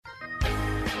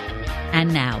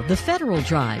And now, the Federal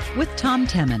Drive with Tom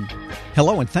Temin.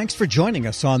 Hello, and thanks for joining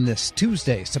us on this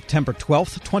Tuesday, September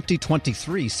 12th,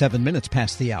 2023, 7 minutes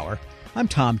past the hour. I'm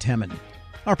Tom Temin.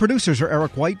 Our producers are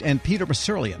Eric White and Peter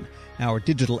Masurlian. Our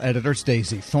digital editors,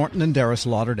 Daisy Thornton and Darris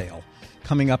Lauderdale.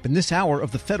 Coming up in this hour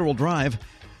of the Federal Drive,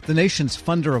 the nation's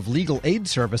funder of legal aid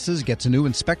services gets a new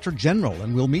inspector general,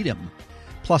 and we'll meet him.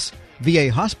 Plus, VA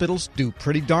hospitals do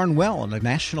pretty darn well in a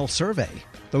national survey.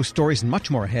 Those stories and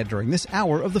much more ahead during this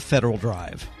hour of the Federal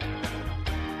Drive.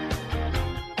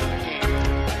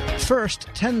 First,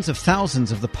 tens of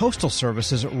thousands of the Postal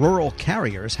Service's rural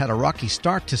carriers had a rocky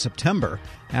start to September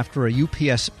after a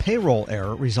UPS payroll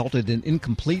error resulted in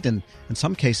incomplete and, in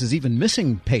some cases, even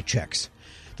missing paychecks.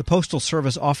 The Postal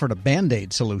Service offered a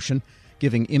Band-Aid solution,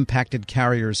 giving impacted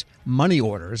carriers money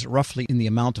orders roughly in the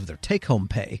amount of their take-home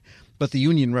pay. But the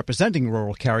union representing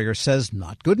rural carriers says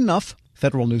not good enough.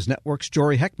 Federal News Network's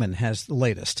Jory Heckman has the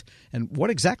latest. And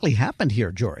what exactly happened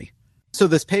here, Jory? So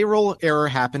this payroll error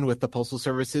happened with the Postal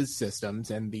Service's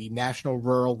systems, and the National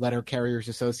Rural Letter Carriers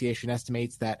Association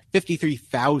estimates that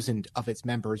 53,000 of its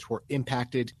members were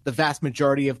impacted. The vast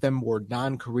majority of them were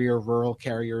non-career rural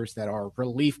carriers that are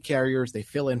relief carriers. They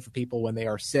fill in for people when they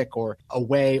are sick or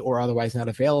away or otherwise not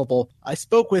available. I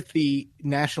spoke with the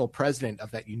national president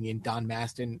of that union, Don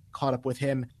Maston, caught up with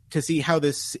him to see how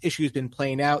this issue has been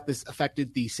playing out. This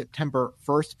affected the September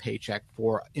 1st paycheck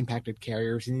for impacted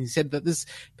carriers. And he said that this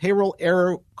payroll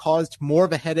error caused more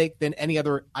of a headache than any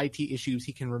other IT issues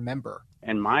he can remember.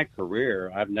 In my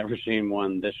career, I've never seen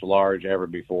one this large ever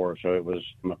before. So it was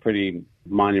a pretty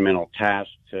monumental task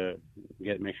to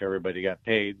make sure everybody got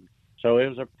paid. So it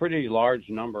was a pretty large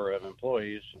number of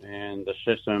employees, and the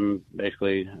system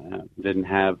basically didn't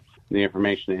have the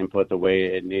information to input the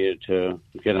way it needed to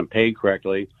get them paid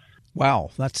correctly.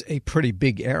 Wow, that's a pretty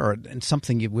big error and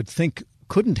something you would think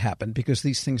couldn't happen because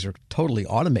these things are totally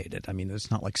automated. I mean,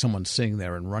 it's not like someone's sitting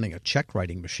there and running a check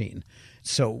writing machine.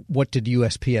 So what did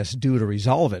USPS do to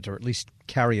resolve it, or at least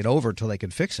carry it over till they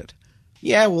could fix it?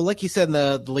 Yeah, well, like you said in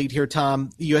the lead here, Tom,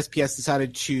 the USPS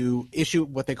decided to issue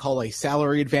what they call a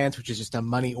salary advance, which is just a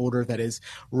money order that is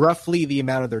roughly the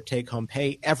amount of their take-home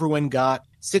pay. Everyone got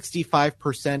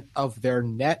 65% of their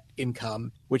net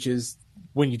income, which is,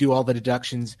 when you do all the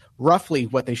deductions, roughly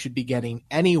what they should be getting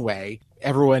anyway.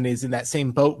 Everyone is in that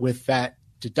same boat with that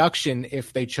deduction.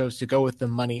 If they chose to go with the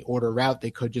money order route, they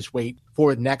could just wait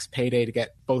for the next payday to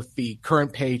get both the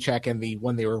current paycheck and the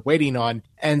one they were waiting on.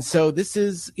 And so this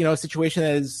is, a situation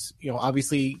that is,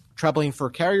 obviously troubling for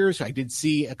carriers. I did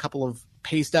see a couple of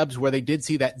pay stubs where they did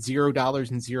see that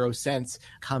 $0.00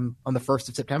 come on the 1st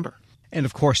of September. And,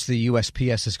 of course, the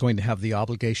USPS is going to have the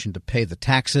obligation to pay the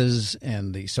taxes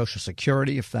and the Social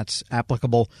Security, if that's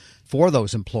applicable, for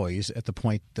those employees at the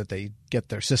point that they get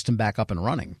their system back up and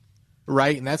running.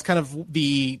 Right, and that's kind of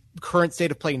the current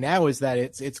state of play now, is that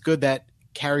it's good that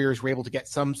carriers were able to get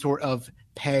some sort of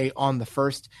pay on the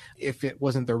 1st if it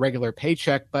wasn't their regular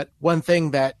paycheck. But one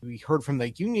thing that we heard from the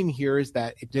union here is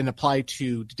that it didn't apply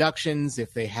to deductions.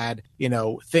 If they had,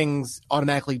 things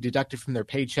automatically deducted from their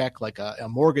paycheck, like a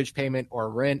mortgage payment or a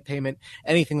rent payment,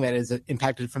 anything that is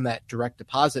impacted from that direct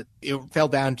deposit, it fell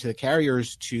down to the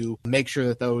carriers to make sure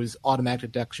that those automatic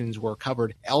deductions were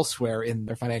covered elsewhere in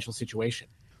their financial situation.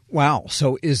 Wow.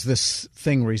 So is this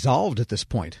thing resolved at this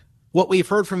point? What we've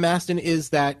heard from Maston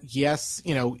is that, yes,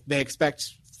 they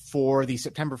expect for the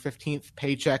September 15th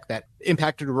paycheck that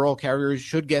impacted rural carriers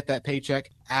should get that paycheck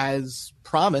as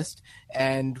promised.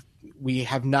 And we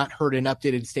have not heard an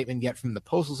updated statement yet from the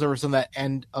Postal Service on that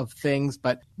end of things.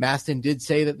 But Maston did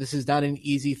say that this is not an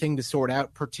easy thing to sort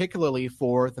out, particularly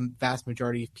for the vast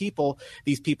majority of people,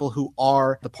 these people who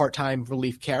are the part-time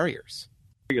relief carriers.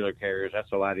 Regular carriers,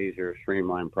 that's a lot easier to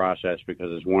streamline process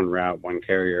because it's one route, one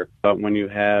carrier. But when you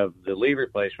have the leave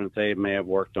replacements, they may have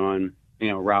worked on,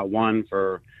 route 1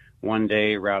 for one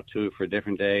day, route 2 for a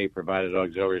different day, provided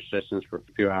auxiliary assistance for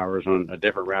a few hours on a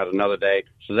different route another day.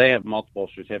 So they have multiple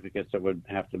certificates that would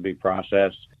have to be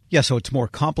processed. Yeah, so it's more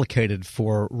complicated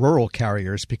for rural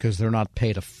carriers because they're not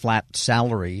paid a flat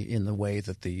salary in the way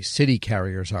that the city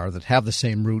carriers are that have the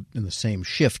same route and the same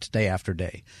shift day after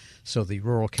day. So the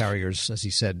rural carriers, as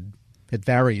he said, it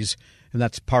varies, and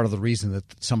that's part of the reason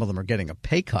that some of them are getting a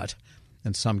pay cut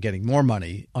and some getting more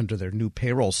money under their new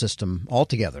payroll system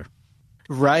altogether.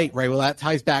 Right. Well, that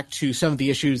ties back to some of the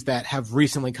issues that have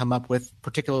recently come up with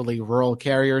particularly rural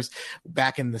carriers.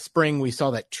 Back in the spring, we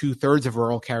saw that 2/3 of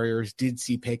rural carriers did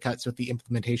see pay cuts with the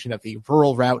implementation of the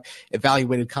Rural Route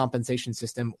Evaluated Compensation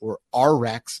System, or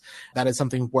RREX. That is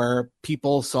something where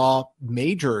people saw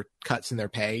major cuts in their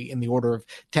pay in the order of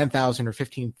 $10,000 or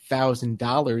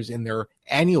 $15,000 in their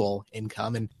annual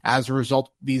income. And as a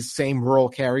result, these same rural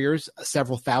carriers,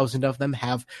 several thousand of them,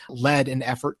 have led an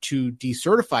effort to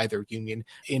decertify their union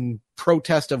in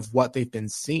protest of what they've been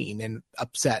seeing and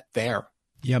upset there.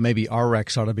 Yeah, maybe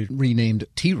RX ought to be renamed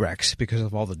T-Rex because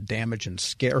of all the damage and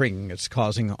scaring it's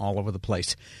causing all over the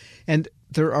place. And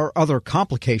there are other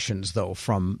complications, though,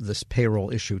 from this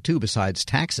payroll issue, too, besides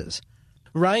taxes.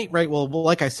 Right. Well,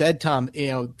 like I said, Tom,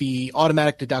 the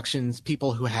automatic deductions,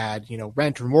 people who had,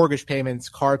 rent or mortgage payments,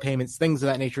 car payments, things of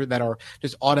that nature that are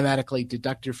just automatically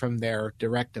deducted from their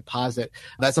direct deposit.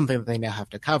 That's something that they now have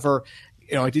to cover.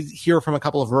 I did hear from a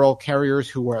couple of rural carriers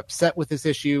who were upset with this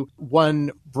issue.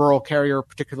 One rural carrier,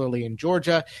 particularly in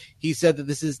Georgia, he said that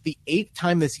this is the 8th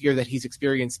time this year that he's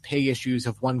experienced pay issues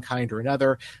of one kind or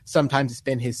another. Sometimes it's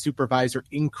been his supervisor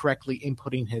incorrectly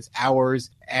inputting his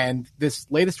hours. And this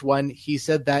latest one, he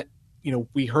said that,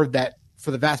 we heard that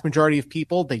for the vast majority of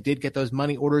people, they did get those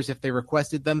money orders if they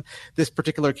requested them. This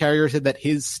particular carrier said that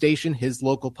his station, his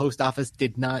local post office,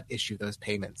 did not issue those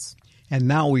payments. And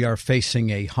now we are facing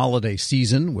a holiday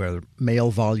season where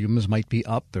mail volumes might be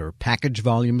up or package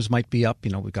volumes might be up.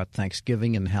 We've got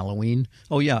Thanksgiving and Halloween.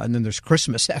 Oh, yeah, and then there's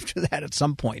Christmas after that at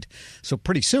some point. So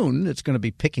pretty soon it's going to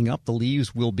be picking up. The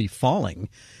leaves will be falling.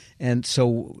 And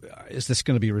so is this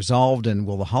going to be resolved, and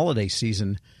will the holiday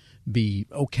season be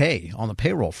okay on the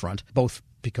payroll front, both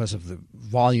because of the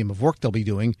volume of work they'll be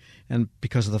doing and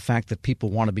because of the fact that people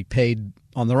want to be paid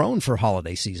on their own for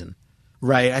holiday season?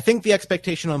 Right. I think the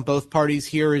expectation on both parties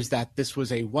here is that this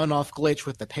was a one-off glitch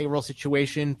with the payroll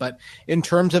situation. But in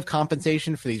terms of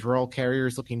compensation for these rural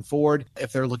carriers looking forward,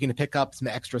 if they're looking to pick up some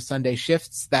extra Sunday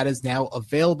shifts, that is now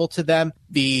available to them.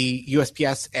 The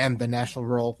USPS and the National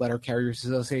Rural Letter Carriers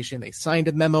Association, they signed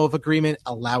a memo of agreement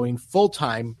allowing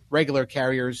full-time regular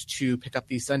carriers to pick up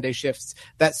these Sunday shifts.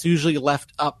 That's usually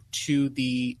left up to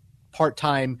the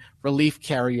part-time relief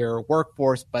carrier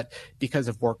workforce, but because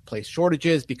of workplace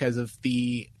shortages, because of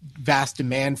the vast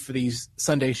demand for these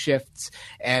Sunday shifts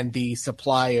and the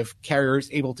supply of carriers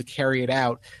able to carry it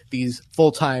out, these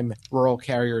full-time rural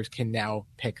carriers can now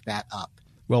pick that up.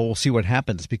 Well, we'll see what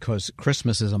happens because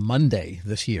Christmas is a Monday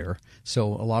this year, so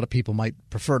a lot of people might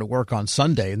prefer to work on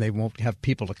Sunday and they won't have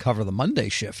people to cover the Monday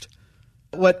shift.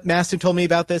 What Mastin told me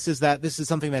about this is that this is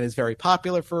something that is very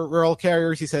popular for rural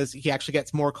carriers. He says he actually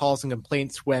gets more calls and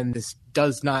complaints when this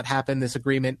does not happen, this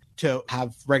agreement to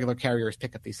have regular carriers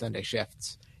pick up these Sunday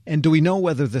shifts. And do we know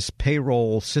whether this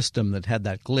payroll system that had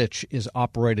that glitch is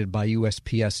operated by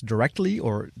USPS directly,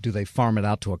 or do they farm it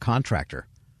out to a contractor?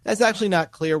 That's actually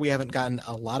not clear. We haven't gotten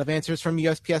a lot of answers from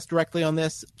USPS directly on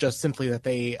this, just simply that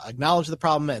they acknowledge the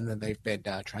problem and that they've been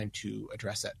trying to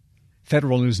address it.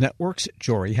 Federal News Network's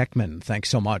Jory Heckman. Thanks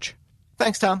so much.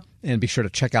 Thanks, Tom. And be sure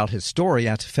to check out his story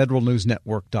at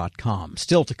federalnewsnetwork.com.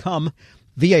 Still to come,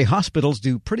 VA hospitals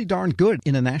do pretty darn good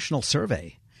in a national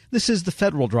survey. This is the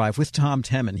Federal Drive with Tom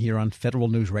Temin here on Federal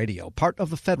News Radio, part of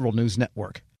the Federal News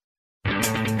Network.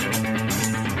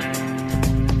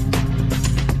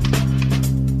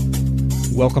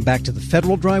 Welcome back to the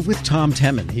Federal Drive with Tom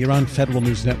Temin here on Federal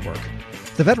News Network.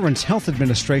 The Veterans Health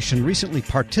Administration recently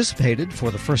participated,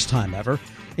 for the first time ever,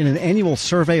 in an annual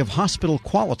survey of hospital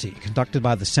quality conducted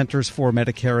by the Centers for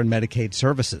Medicare and Medicaid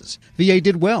Services. VA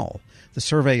did well. The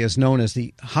survey is known as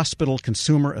the Hospital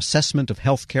Consumer Assessment of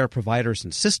Healthcare Providers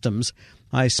and Systems.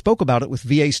 I spoke about it with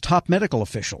VA's top medical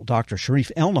official, Dr.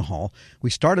 Sharif Elnahal. We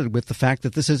started with the fact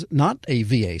that this is not a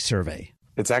VA survey.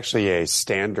 It's actually a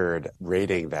standard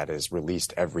rating that is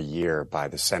released every year by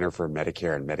the Center for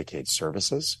Medicare and Medicaid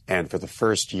Services. And for the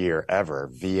first year ever,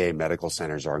 VA medical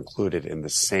centers are included in the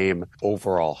same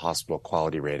overall hospital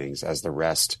quality ratings as the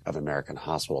rest of American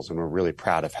hospitals. And we're really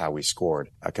proud of how we scored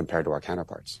compared to our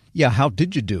counterparts. Yeah, how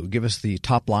did you do? Give us the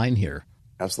top line here.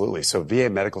 Absolutely. So VA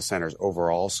medical centers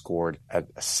overall scored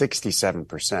at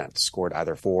 67%, scored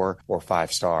either 4 or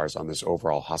 5 stars on this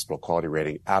overall hospital quality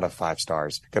rating out of 5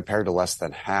 stars, compared to less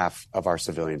than half of our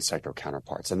civilian sector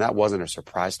counterparts. And that wasn't a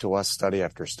surprise to us. Study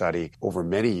after study over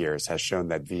many years has shown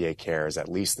that VA care is at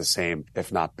least the same,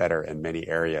 if not better, in many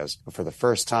areas. But for the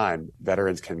first time,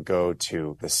 veterans can go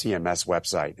to the CMS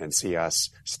website and see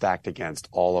us stacked against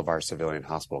all of our civilian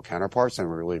hospital counterparts, and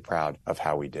we're really proud of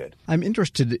how we did. I'm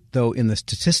interested, though, in the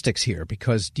statistics here,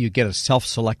 because do you get a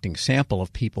self-selecting sample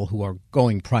of people who are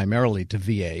going primarily to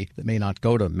VA that may not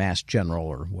go to Mass General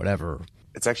or whatever,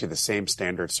 It's actually the same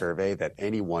standard survey that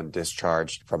anyone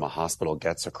discharged from a hospital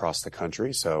gets across the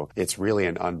country. So it's really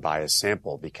an unbiased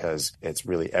sample because it's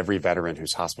really every veteran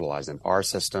who's hospitalized in our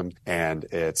system, and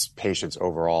it's patients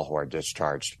overall who are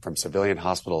discharged from civilian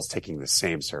hospitals taking the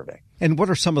same survey. And what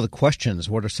are some of the questions?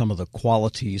 What are some of the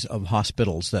qualities of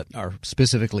hospitals that are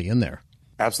specifically in there?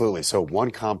 Absolutely. So one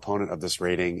component of this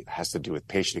rating has to do with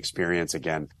patient experience.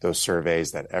 Again, those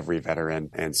surveys that every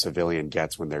veteran and civilian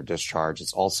gets when they're discharged.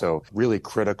 It's also really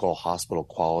critical hospital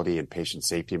quality and patient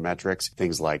safety metrics,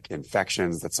 things like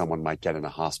infections that someone might get in a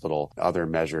hospital, other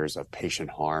measures of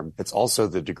patient harm. It's also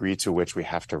the degree to which we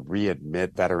have to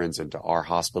readmit veterans into our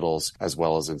hospitals as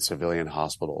well as in civilian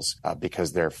hospitals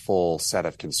because their full set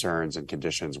of concerns and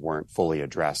conditions weren't fully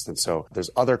addressed. And so there's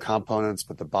other components,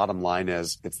 but the bottom line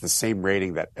is it's the same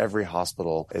rating that every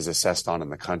hospital is assessed on in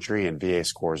the country, and VA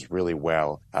scores really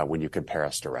well when you compare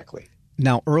us directly.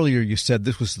 Now, earlier you said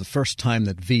this was the first time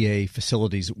that VA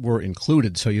facilities were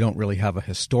included, so you don't really have a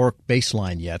historic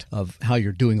baseline yet of how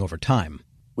you're doing over time.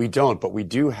 We don't, but we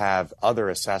do have other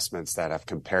assessments that have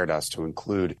compared us to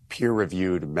include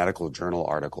peer-reviewed medical journal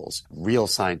articles, real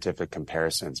scientific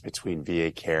comparisons between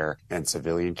VA care and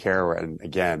civilian care. And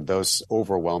again, those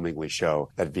overwhelmingly show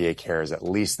that VA care is at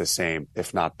least the same,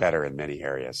 if not better, in many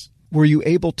areas. Were you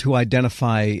able to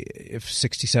identify, if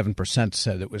 67%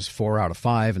 said it was 4 out of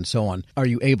 5 and so on, are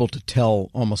you able to tell,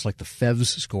 almost like the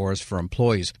FEVS scores for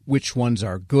employees, which ones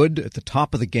are good at the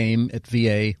top of the game at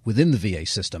VA within the VA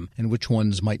system and which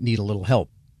ones might need a little help?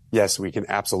 Yes, we can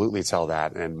absolutely tell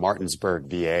that. And Martinsburg,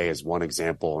 VA is one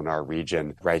example in our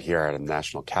region right here at the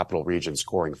National Capital Region,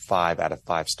 scoring 5 out of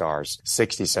 5 stars.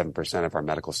 67% of our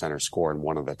medical centers score in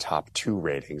one of the top 2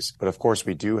 ratings. But of course,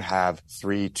 we do have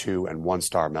 3, 2, and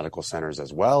 1-star medical centers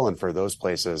as well. And for those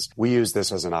places, we use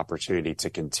this as an opportunity to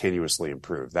continuously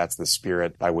improve. That's the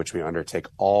spirit by which we undertake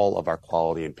all of our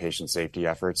quality and patient safety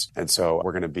efforts. And so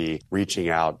we're going to be reaching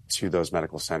out to those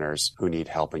medical centers who need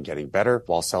help in getting better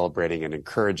while celebrating and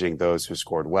encouraging those who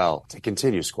scored well to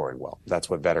continue scoring well.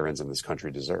 That's what veterans in this country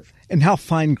deserve. And how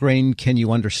fine-grained can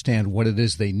you understand what it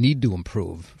is they need to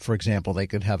improve? For example, they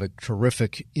could have a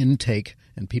terrific intake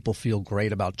and people feel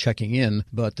great about checking in,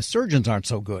 but the surgeons aren't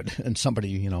so good and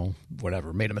somebody,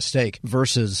 whatever, made a mistake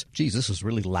versus, geez, this was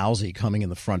really lousy coming in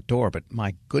the front door, but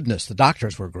my goodness, the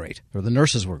doctors were great or the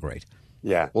nurses were great.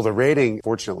 Yeah. Well, the rating,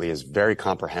 fortunately, is very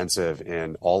comprehensive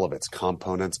in all of its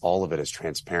components. All of it is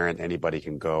transparent. Anybody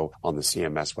can go on the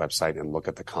CMS website and look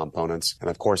at the components.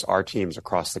 And of course, our teams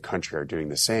across the country are doing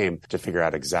the same to figure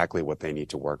out exactly what they need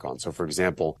to work on. So, for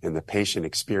example, in the patient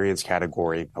experience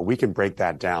category, we can break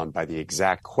that down by the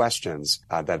exact questions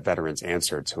that veterans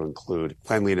answered to include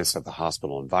cleanliness of the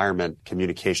hospital environment,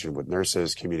 communication with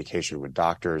nurses, communication with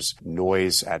doctors,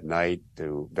 noise at night.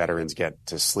 Do veterans get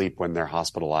to sleep when they're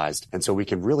hospitalized? And so we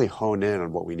can really hone in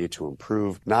on what we need to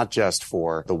improve, not just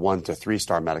for the 1 to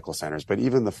 3-star medical centers, but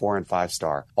even the 4 and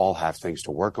 5-star all have things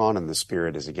to work on. And the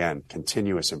spirit is, again,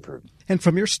 continuous improvement. And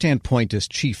from your standpoint as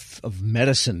chief of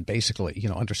medicine, basically,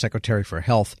 undersecretary for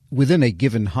health, within a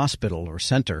given hospital or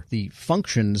center, the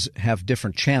functions have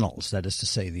different channels. That is to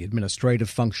say, the administrative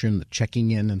function, the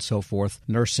checking in and so forth,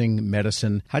 nursing,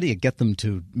 medicine. How do you get them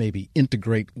to maybe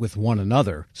integrate with one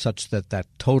another such that that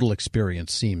total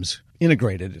experience seems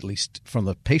integrated, at least from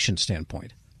the patient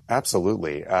standpoint?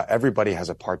 Absolutely. Everybody has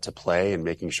a part to play in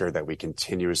making sure that we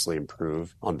continuously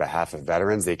improve on behalf of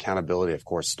veterans. The accountability, of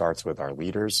course, starts with our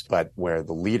leaders, but where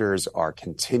the leaders are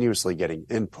continuously getting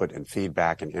input and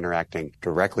feedback and interacting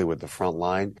directly with the front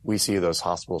line, we see those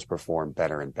hospitals perform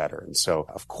better and better. And so,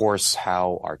 of course,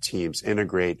 how our teams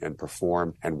integrate and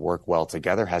perform and work well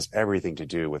together has everything to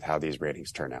do with how these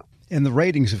ratings turn out. And the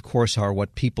ratings, of course, are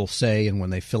what people say, and when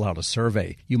they fill out a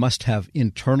survey, you must have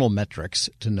internal metrics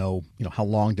to know, how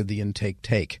long did the intake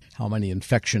take, how many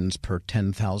infections per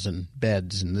 10,000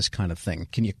 beds, and this kind of thing.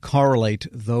 Can you correlate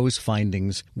those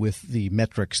findings with the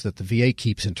metrics that the VA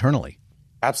keeps internally?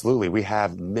 Absolutely. We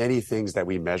have many things that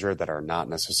we measure that are not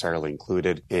necessarily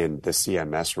included in the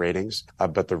CMS ratings,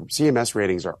 but the CMS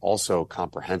ratings are also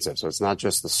comprehensive. So it's not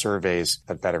just the surveys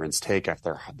that veterans take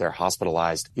after they're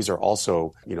hospitalized. These are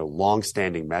also,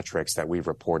 long-standing metrics that we've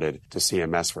reported to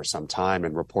CMS for some time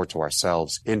and report to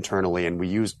ourselves internally. And we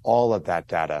use all of that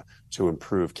data to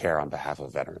improve care on behalf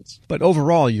of veterans. But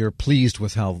overall, you're pleased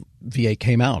with how VA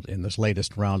came out in this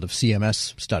latest round of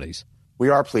CMS studies. We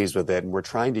are pleased with it, and we're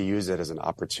trying to use it as an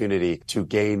opportunity to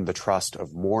gain the trust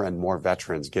of more and more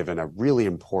veterans, given a really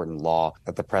important law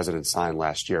that the president signed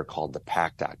last year called the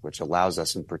PACT Act, which allows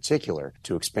us in particular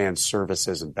to expand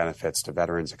services and benefits to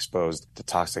veterans exposed to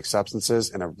toxic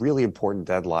substances. And a really important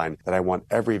deadline that I want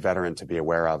every veteran to be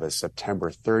aware of is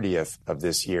September 30th of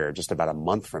this year, just about a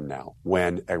month from now,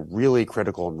 when a really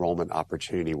critical enrollment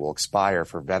opportunity will expire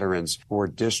for veterans who were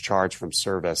discharged from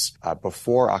service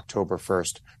before October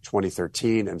 1st, 2013,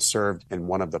 and served in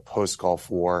one of the post-Gulf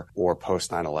War or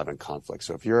post-9/11 conflicts.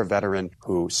 So if you're a veteran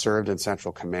who served in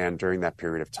Central Command during that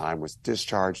period of time, was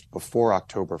discharged before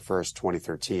October 1st,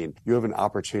 2013, you have an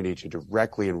opportunity to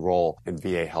directly enroll in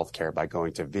VA healthcare by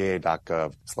going to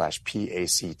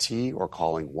va.gov/PACT or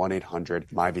calling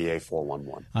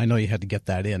 1-800-MyVA411. I know you had to get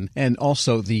that in. And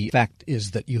also the fact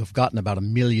is that you have gotten about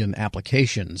 1 million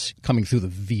applications coming through the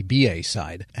VBA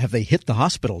side. Have they hit the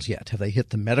hospitals yet? Have they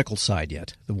hit the medical side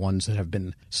yet? The ones that have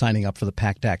been signing up for the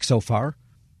PACT Act so far?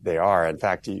 They are. In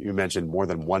fact, you mentioned more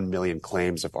than 1 million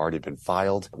claims have already been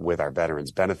filed with our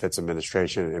Veterans Benefits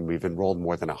Administration, and we've enrolled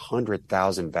more than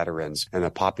 100,000 veterans in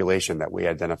a population that we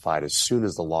identified as soon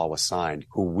as the law was signed,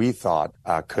 who we thought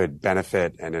could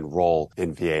benefit and enroll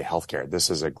in VA healthcare. This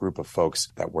is a group of folks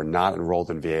that were not enrolled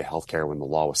in VA healthcare when the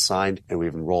law was signed, and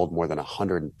we've enrolled more than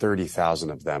 130,000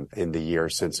 of them in the year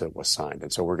since it was signed.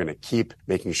 And so we're going to keep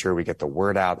making sure we get the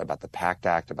word out about the PACT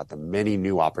Act, about the many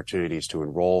new opportunities to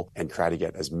enroll, and try to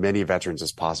get as many veterans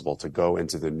as possible to go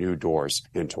into the new doors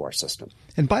into our system.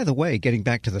 And by the way, getting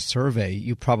back to the survey,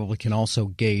 you probably can also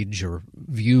gauge or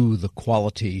view the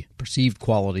quality, perceived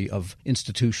quality of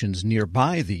institutions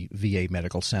nearby the VA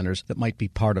medical centers that might be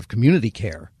part of community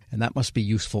care. And that must be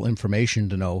useful information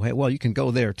to know, hey, well, you can go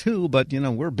there too, but,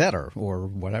 we're better or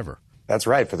whatever. That's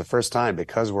right. For the first time,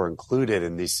 because we're included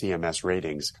in these CMS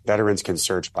ratings, veterans can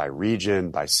search by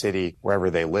region, by city, wherever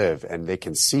they live, and they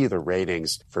can see the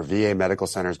ratings for VA medical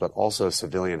centers, but also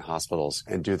civilian hospitals,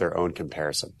 and do their own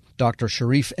comparison. Dr.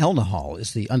 Sharif Elnahal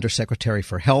is the Undersecretary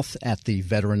for Health at the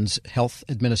Veterans Health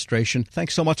Administration.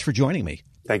 Thanks so much for joining me.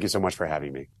 Thank you so much for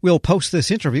having me. We'll post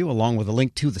this interview along with a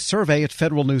link to the survey at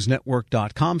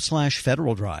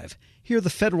federalnewsnetwork.com/Federal Drive. Hear the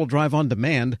Federal Drive on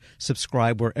demand.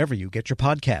 Subscribe wherever you get your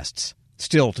podcasts.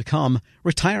 Still to come,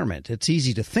 retirement. It's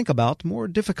easy to think about, more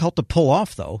difficult to pull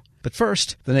off, though. But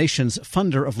first, the nation's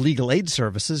funder of legal aid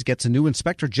services gets a new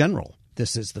inspector general.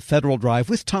 This is the Federal Drive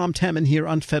with Tom Temin here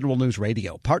on Federal News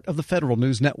Radio, part of the Federal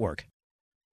News Network.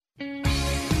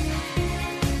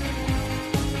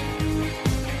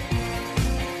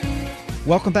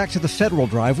 Welcome back to the Federal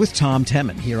Drive with Tom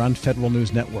Temin here on Federal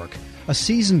News Network. A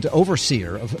seasoned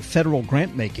overseer of federal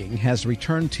grant-making has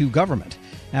returned to government.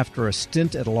 After a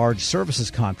stint at a large services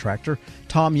contractor,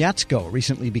 Tom Yatsko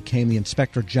recently became the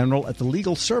Inspector General at the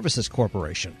Legal Services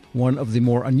Corporation, one of the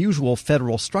more unusual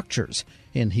federal structures.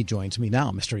 And he joins me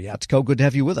now. Mr. Yatsko, good to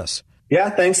have you with us. Yeah,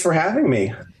 thanks for having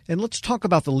me. And let's talk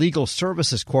about the Legal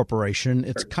Services Corporation.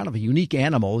 It's kind of a unique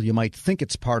animal. You might think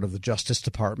it's part of the Justice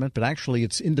Department, but actually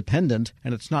it's independent,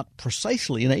 and it's not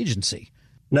precisely an agency.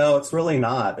 No, it's really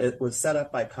not. It was set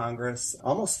up by Congress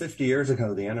almost 50 years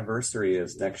ago. The anniversary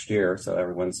is next year, so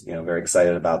everyone's very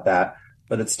excited about that.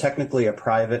 But it's technically a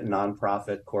private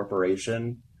nonprofit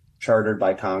corporation chartered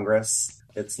by Congress.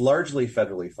 It's largely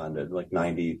federally funded, like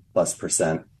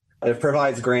 90+%. It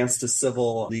provides grants to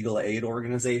civil legal aid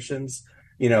organizations,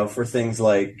 for things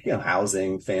like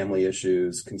housing, family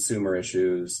issues, consumer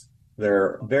issues. There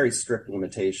are very strict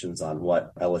limitations on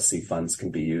what LSC funds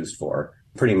can be used for.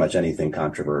 Pretty much anything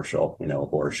controversial,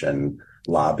 abortion,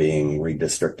 lobbying,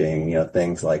 redistricting,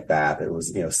 things like that. It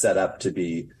was, set up to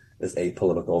be as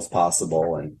apolitical as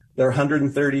possible. And there are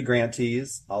 130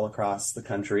 grantees all across the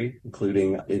country,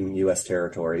 including in U.S.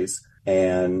 territories.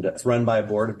 And it's run by a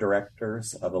board of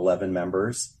directors of 11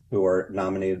 members who are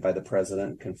nominated by the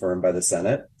president, confirmed by the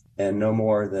Senate. And no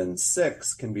more than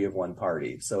 6 can be of one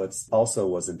party. So it's also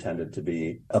was intended to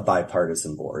be a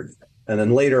bipartisan board. And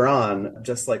then later on,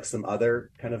 just like some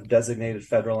other kind of designated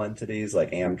federal entities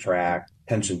like Amtrak,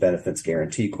 Pension Benefits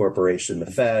Guarantee Corporation, the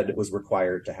Fed was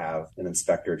required to have an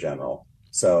inspector general.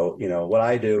 So, what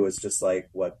I do is just like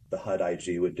what the HUD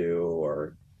IG would do,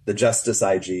 or the Justice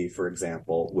IG, for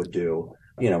example, would do,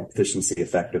 efficiency,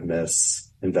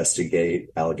 effectiveness, investigate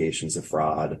allegations of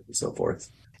fraud, and so forth.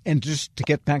 And just to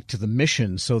get back to the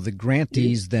mission, so the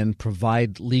grantees then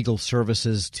provide legal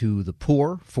services to the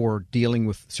poor for dealing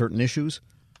with certain issues?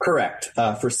 Correct.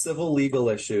 For civil legal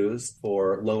issues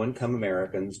for low-income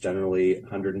Americans, generally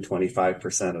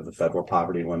 125% of the federal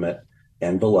poverty limit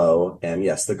and below. And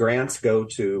yes, the grants go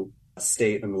to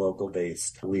state and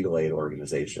local-based legal aid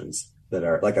organizations that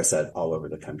are, like I said, all over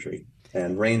the country.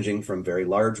 and ranging from very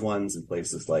large ones in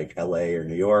places like LA or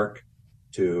New York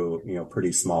to,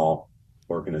 pretty small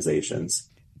organizations.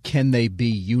 Can they be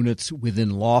units within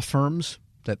law firms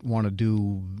that want to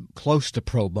do close to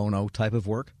pro bono type of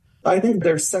work? I think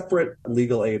they're separate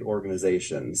legal aid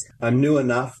organizations. I'm new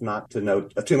enough not to know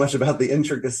too much about the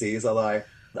intricacies, although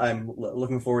I'm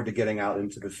looking forward to getting out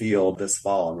into the field this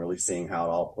fall and really seeing how it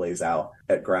all plays out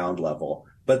at ground level.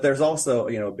 But there's also,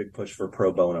 a big push for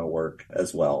pro bono work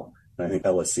as well. And I think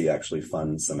LSC actually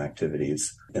funds some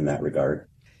activities in that regard.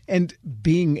 And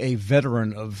being a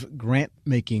veteran of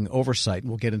grant-making oversight,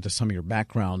 we'll get into some of your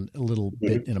background a little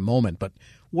bit in a moment, but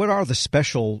what are the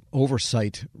special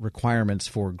oversight requirements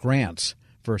for grants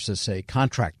versus, say,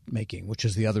 contract making, which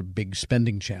is the other big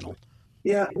spending channel?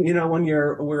 Yeah, when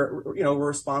we're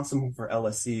responsible for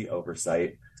LSC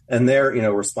oversight, and they're,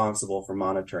 responsible for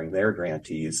monitoring their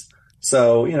grantees.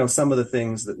 So, some of the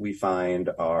things that we find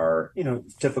are,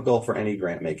 typical for any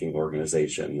grant-making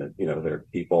organization that, there are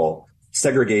people,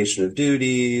 segregation of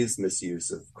duties,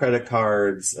 misuse of credit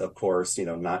cards, of course,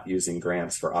 not using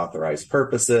grants for authorized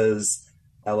purposes.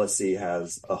 LSC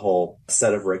has a whole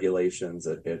set of regulations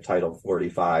at Title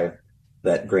 45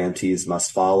 that grantees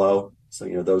must follow. So,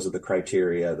 those are the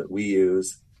criteria that we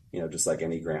use, just like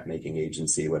any grant-making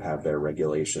agency would have their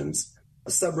regulations.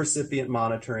 Subrecipient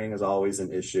monitoring is always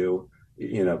an issue,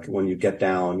 when you get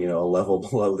down, a level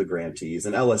below the grantees.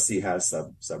 And LSC has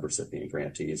subrecipient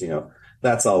grantees,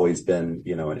 that's always been,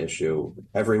 an issue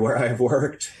everywhere I've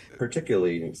worked,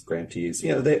 particularly grantees.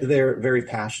 They're very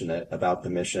passionate about the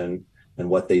mission and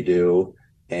what they do.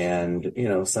 And,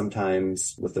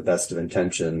 sometimes with the best of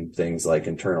intention, things like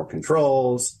internal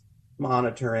controls,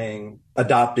 monitoring,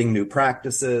 adopting new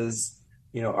practices,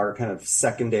 are kind of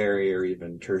secondary or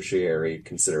even tertiary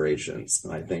considerations.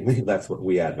 And I think that's what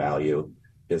we add value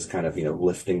is kind of,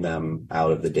 lifting them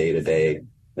out of the day-to-day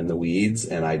and the weeds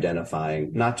and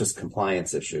identifying not just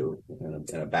compliance issue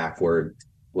in a backward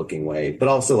looking way, but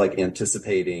also like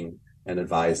anticipating and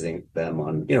advising them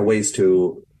on, ways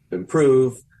to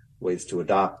improve, ways to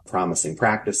adopt promising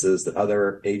practices that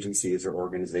other agencies or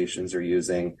organizations are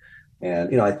using.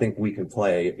 And, I think we can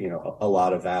play, a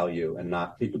lot of value and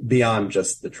not beyond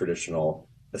just the traditional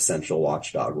essential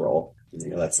watchdog role.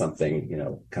 That's something,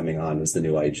 coming on as the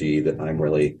new IG that I'm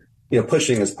really,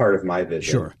 pushing as part of my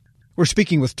vision. Sure. We're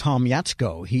speaking with Tom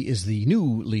Yatsko. He is the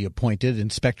newly appointed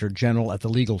Inspector General at the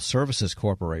Legal Services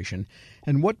Corporation.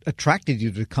 And what attracted you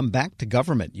to come back to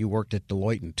government? You worked at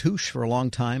Deloitte & Touche for a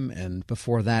long time, and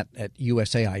before that at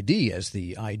USAID as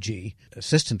the IG,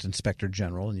 Assistant Inspector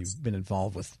General, and you've been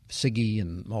involved with SIGI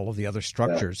and all of the other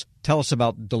structures. Yeah. Tell us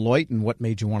about Deloitte and what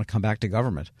made you want to come back to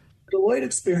government. Deloitte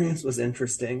experience was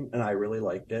interesting, and I really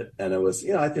liked it. And it was,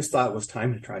 I just thought it was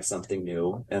time to try something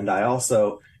new. And I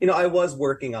also, I was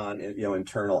working on,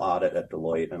 internal audit at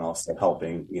Deloitte and also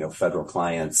helping, federal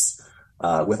clients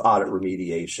with audit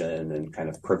remediation and kind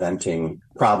of preventing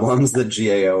problems that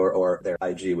GAO or their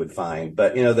IG would find.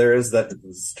 But, there is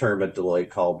this term at Deloitte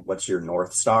called what's your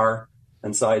North Star?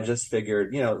 And so I just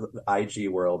figured, the IG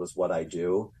world is what I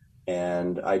do.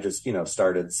 And I just,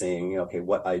 started seeing, okay,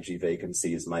 what IG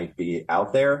vacancies might be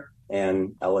out there.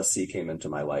 And LSC came into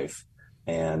my life.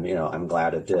 And, I'm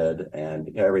glad it did.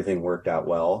 And everything worked out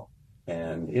well.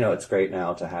 And, it's great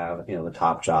now to have, the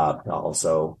top job to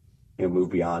also,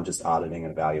 move beyond just auditing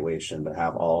and evaluation, but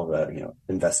have all the,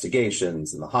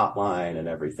 investigations and the hotline and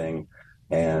everything.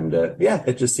 And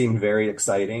it just seemed very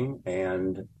exciting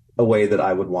and a way that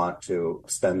I would want to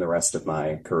spend the rest of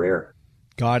my career.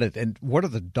 Got it. And what are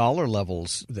the dollar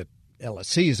levels that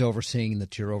LSC is overseeing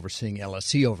that you're overseeing,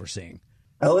 LSC overseeing?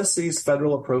 LSC's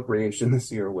federal appropriation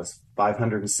this year was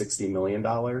 $560 million.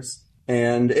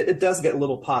 And it does get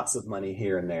little pots of money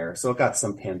here and there. So it got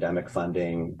some pandemic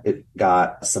funding. It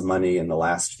got some money in the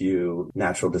last few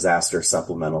natural disaster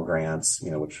supplemental grants,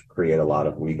 which create a lot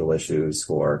of legal issues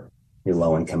for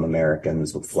low-income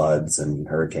Americans with floods and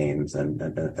hurricanes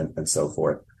and so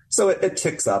forth. So it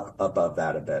ticks up above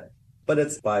that a bit. But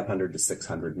it's 500 to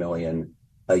 600 million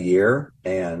a year.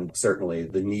 And certainly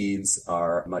the needs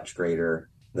are much greater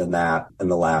than that. In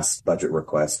the last budget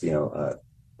request,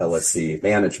 LSC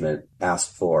management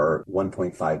asked for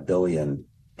 1.5 billion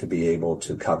to be able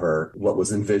to cover what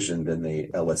was envisioned in the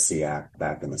LSC Act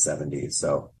back in the 70s.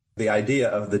 So the idea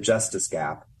of the justice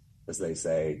gap, as they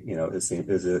say,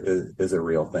 is a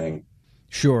real thing.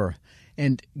 Sure.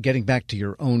 And getting back to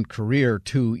your own career,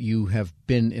 too, you have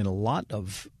been in a lot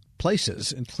of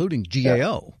places, including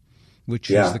GAO, which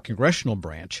is the congressional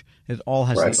branch. It all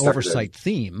has an oversight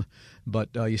theme, but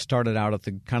you started out at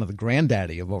the kind of the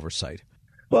granddaddy of oversight.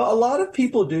 Well, a lot of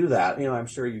people do that. I'm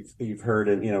sure you've heard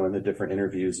in, in the different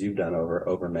interviews you've done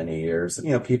over many years,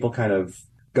 people kind of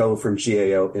go from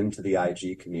GAO into the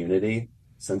IG community,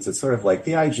 since it's sort of like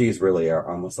the IGs really are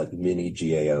almost like mini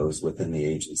GAOs within the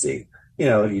agency.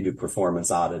 You do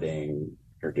performance auditing,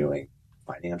 you're doing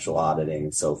financial auditing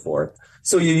and so forth.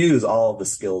 So you use all of the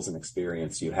skills and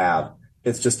experience you have.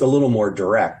 It's just a little more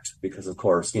direct because, of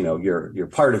course, you're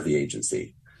part of the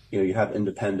agency. You have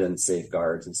independence,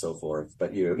 safeguards, and so forth,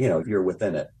 but you're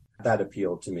within it. That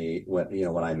appealed to me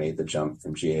when I made the jump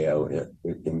from GAO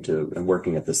into and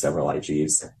working at the several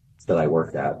IGs that I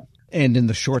worked at. And in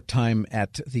the short time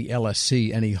at the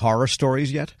LSC, any horror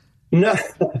stories yet? No.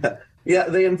 Yeah,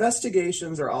 the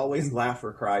investigations are always laugh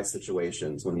or cry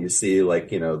situations when you see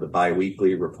the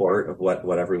biweekly report of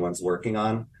what everyone's working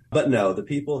on. But no, the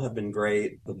people have been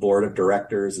great. The board of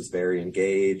directors is very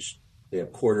engaged. They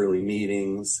have quarterly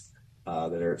meetings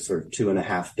that are sort of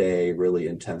 2.5 day, really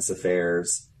intense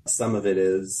affairs. Some of it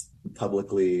is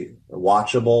publicly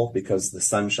watchable because the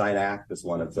Sunshine Act is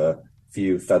one of the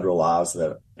few federal laws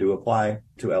that do apply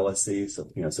to LSC. So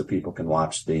people can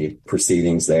watch the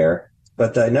proceedings there.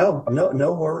 But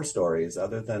no horror stories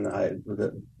other than I'm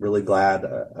really glad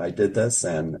I did this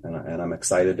and I'm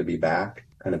excited to be back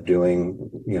kind of doing,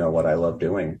 what I love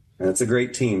doing. And it's a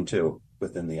great team, too,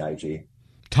 within the IG.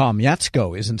 Tom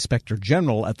Yatsko is Inspector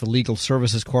General at the Legal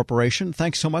Services Corporation.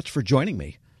 Thanks so much for joining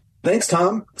me. Thanks,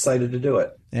 Tom. Excited to do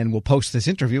it. And we'll post this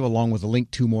interview along with a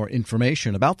link to more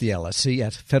information about the LSC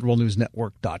at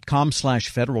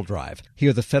federalnewsnetwork.com/Federal Drive.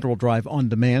 Hear the Federal Drive on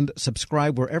demand.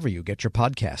 Subscribe wherever you get your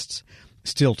podcasts.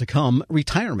 Still to come,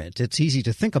 retirement. It's easy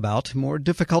to think about, more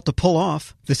difficult to pull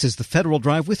off. This is the Federal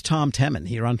Drive with Tom Temin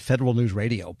here on Federal News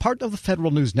Radio, part of the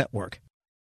Federal News Network.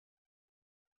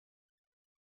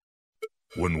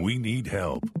 When we need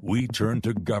help, we turn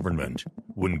to government.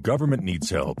 When government needs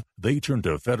help, they turn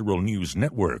to Federal News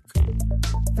Network.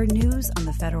 For news on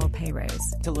the federal pay raise.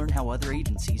 To learn how other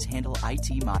agencies handle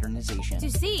IT modernization.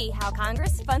 To see how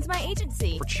Congress funds my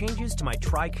agency. For changes to my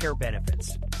TRICARE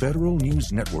benefits. Federal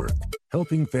News Network,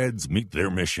 helping feds meet their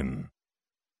mission.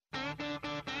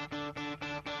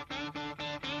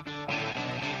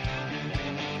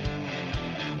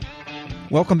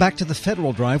 Welcome back to the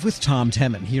Federal Drive with Tom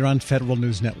Temin here on Federal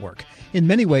News Network. In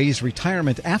many ways,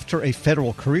 retirement after a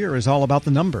federal career is all about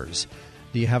the numbers.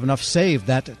 Do you have enough saved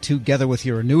that, together with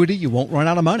your annuity, you won't run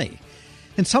out of money?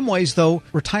 In some ways, though,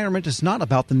 retirement is not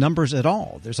about the numbers at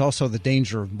all. There's also the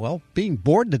danger of, being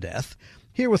bored to death.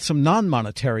 Here with some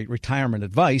non-monetary retirement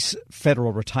advice,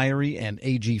 federal retiree and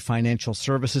AG Financial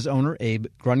Services owner Abe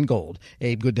Grungold.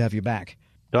 Abe, good to have you back.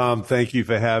 Tom, thank you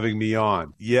for having me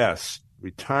on. Yes,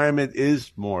 retirement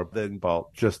is more than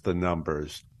about just the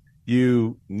numbers.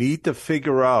 You need to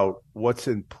figure out what's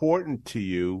important to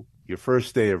you your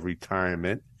first day of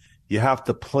retirement. You have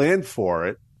to plan for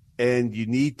it, and you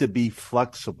need to be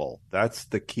flexible. That's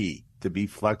the key, to be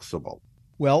flexible.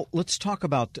 Well, let's talk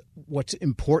about what's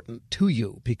important to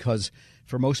you, because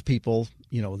for most people,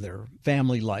 their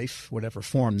family life, whatever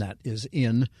form that is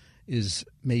in, is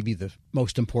maybe the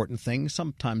most important thing.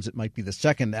 Sometimes it might be the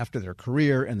second after their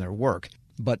career and their work.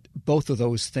 But both of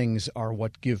those things are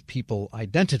what give people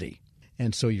identity.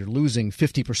 And so you're losing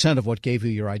 50% of what gave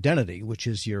you your identity, which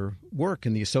is your work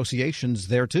and the associations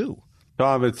there too.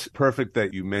 Tom, it's perfect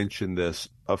that you mentioned this.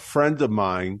 A friend of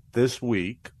mine this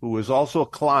week, who is also a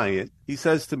client, he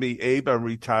says to me, Abe, I'm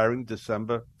retiring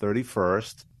December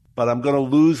 31st, but I'm going to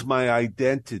lose my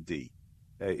identity,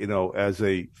 as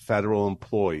a federal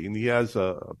employee. And he has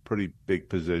a pretty big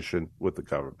position with the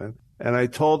government. And I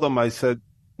told him, I said,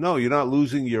 no, you're not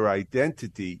losing your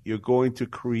identity. You're going to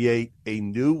create a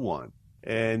new one.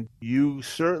 And you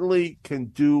certainly can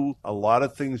do a lot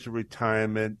of things in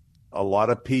retirement. A lot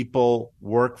of people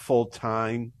work full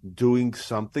time doing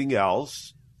something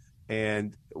else,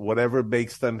 and whatever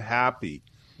makes them happy,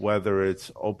 whether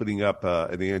it's opening up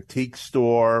an antique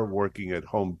store, working at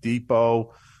Home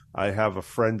Depot. I have a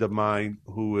friend of mine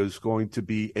who is going to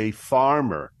be a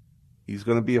farmer. He's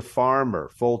going to be a farmer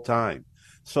full time.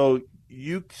 So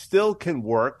you still can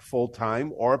work full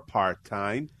time or part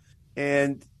time,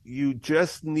 and you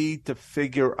just need to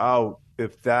figure out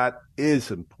if that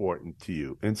is important to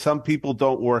you. And some people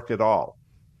don't work at all.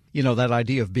 That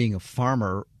idea of being a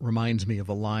farmer reminds me of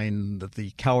a line that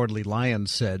the Cowardly Lion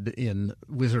said in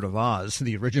Wizard of Oz,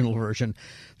 the original version.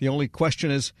 The only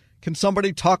question is, can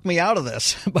somebody talk me out of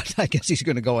this? But I guess he's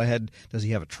going to go ahead. Does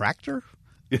he have a tractor?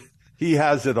 He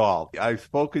has it all. I've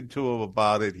spoken to him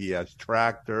about it. He has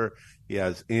tractor. He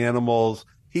has animals.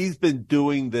 He's been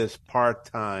doing this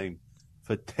part-time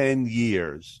for 10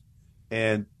 years.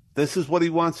 And this is what he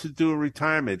wants to do in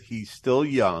retirement. He's still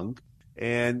young.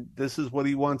 and this is what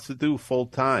he wants to do full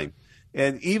time.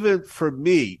 And even for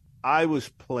me, I was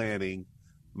planning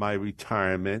my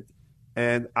retirement,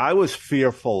 and I was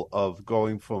fearful of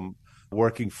going from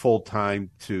working full time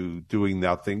to doing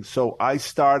nothing. So I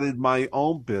started my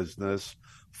own business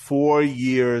 4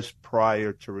 years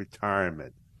prior to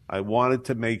retirement. I wanted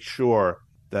to make sure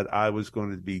that I was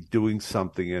going to be doing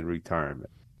something in retirement.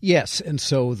 Yes, and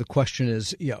so the question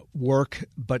is, work,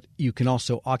 but you can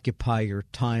also occupy your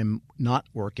time not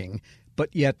working.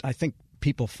 But yet I think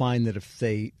people find that if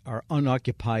they are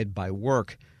unoccupied by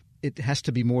work, it has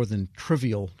to be more than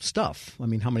trivial stuff. I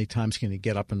mean, how many times can you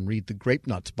get up and read the grape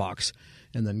nuts box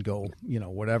and then go,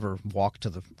 whatever, walk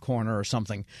to the corner or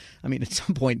something? I mean, at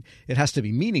some point, it has to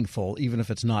be meaningful, even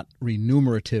if it's not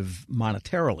remunerative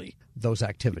monetarily, those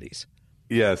activities.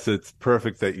 Yes, it's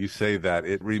perfect that you say that.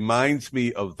 It reminds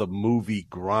me of the movie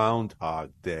Groundhog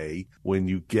Day, when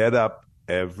you get up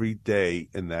every day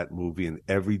in that movie and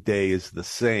every day is the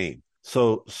same.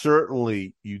 So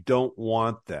certainly you don't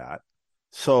want that.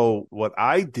 So what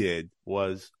I did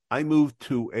was I moved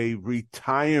to a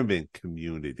retirement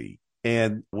community,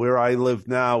 and where I live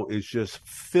now is just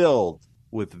filled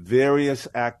with various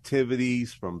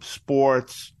activities, from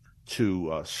sports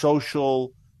to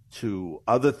social to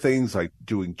other things like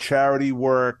doing charity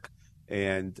work.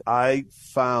 And I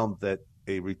found that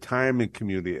a retirement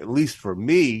community, at least for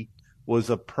me, was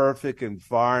a perfect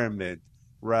environment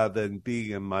rather than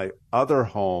being in my other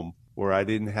home where I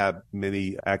didn't have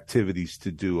many activities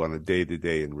to do on a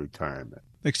day-to-day in retirement.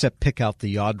 Except pick out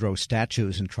the Yadro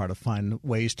statues and try to find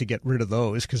ways to get rid of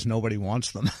those, because nobody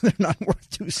wants them. They're not worth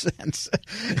 2 cents.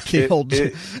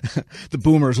 The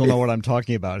boomers will know what I'm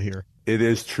talking about here. It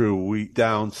is true. We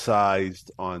downsized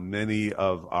on many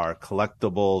of our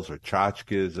collectibles, or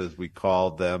tchotchkes as we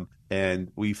called them,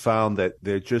 and we found that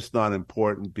they're just not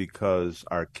important because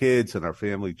our kids and our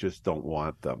family just don't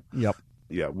want them. Yep.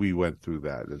 Yeah, we went through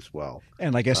that as well.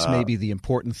 And I guess maybe the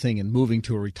important thing in moving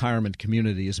to a retirement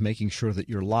community is making sure that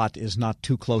your lot is not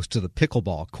too close to the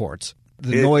pickleball courts.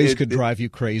 The noise could drive you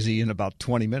crazy in about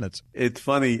 20 minutes. It's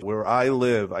funny. Where I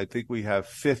live, I think we have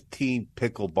 15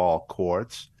 pickleball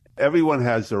courts. Everyone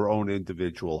has their own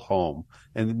individual home,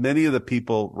 and many of the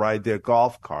people ride their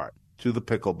golf cart to the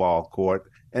pickleball court,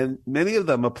 and many of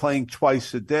them are playing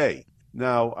twice a day.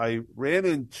 Now, I ran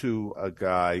into a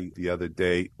guy the other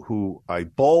day who I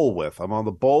bowl with. I'm on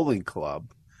the bowling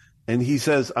club, and he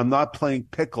says, I'm not playing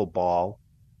pickleball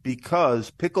because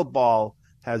pickleball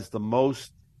has the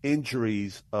most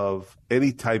injuries of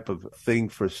any type of thing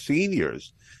for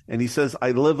seniors. And he says,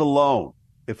 I live alone.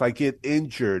 If I get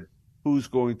injured, who's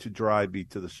going to drive me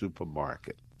to the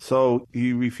supermarket? So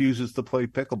he refuses to play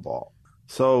pickleball.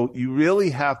 So you really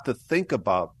have to think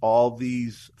about all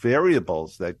these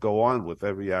variables that go on with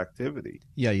every activity.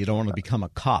 Yeah, you don't want to become a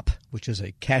cop, which is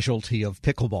a casualty of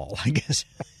pickleball, I guess,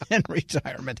 in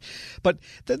retirement. But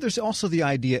there's also the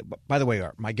idea, by the way,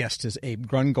 my guest is Abe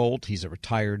Grungold. He's a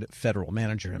retired federal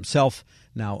manager himself,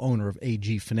 now owner of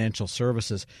AG Financial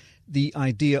Services. The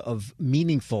idea of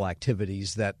meaningful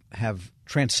activities that have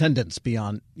transcendence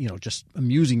beyond, just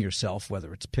amusing yourself,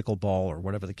 whether it's pickleball or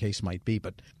whatever the case might be.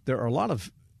 But there are a lot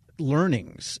of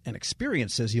learnings and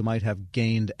experiences you might have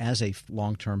gained as a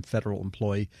long-term federal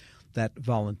employee that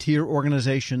volunteer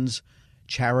organizations,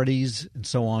 charities, and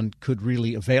so on could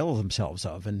really avail themselves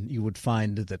of. And you would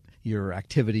find that your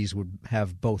activities would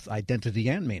have both identity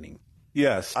and meaning.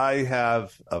 Yes, I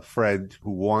have a friend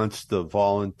who wants to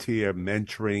volunteer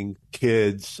mentoring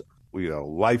kids,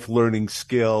 life learning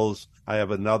skills. I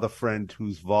have another friend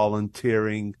who's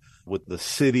volunteering with the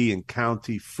city and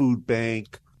county food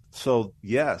bank. So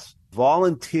yes,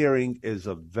 volunteering is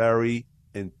a very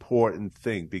important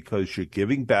thing because you're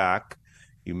giving back.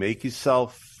 You make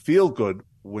yourself feel good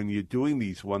when you're doing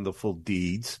these wonderful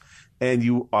deeds, and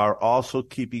you are also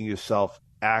keeping yourself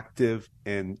active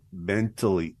and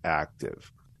mentally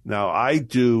active. Now, I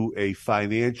do a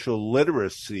financial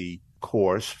literacy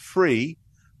course free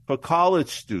for college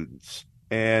students,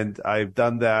 and I've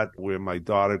done that where my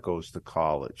daughter goes to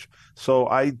college. So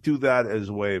I do that as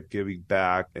a way of giving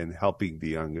back and helping the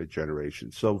younger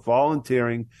generation. So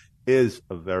volunteering is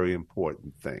a very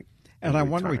important thing. And I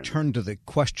want to return to the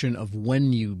question of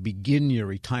when you begin your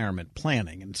retirement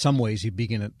planning. In some ways, you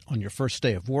begin it on your first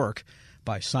day of work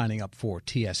by signing up for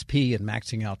TSP and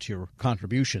maxing out your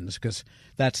contributions, because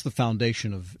that's the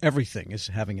foundation of everything, is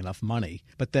having enough money.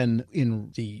 But then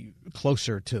in the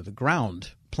closer to the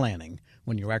ground planning,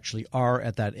 when you actually are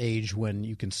at that age when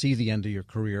you can see the end of your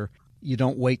career, you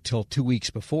don't wait till 2 weeks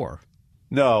before.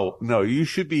 No, you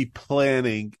should be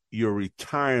planning your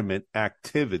retirement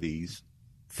activities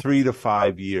 3 to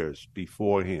 5 years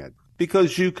beforehand,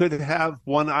 because you could have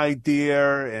one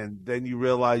idea and then you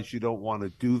realize you don't want to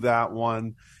do that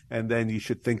one, and then you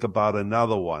should think about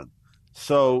another one.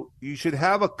 So you should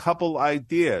have a couple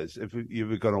ideas if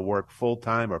you're going to work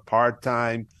full-time or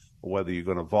part-time, whether you're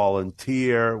going to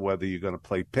volunteer, whether you're going to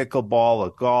play pickleball or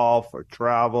golf or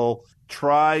travel.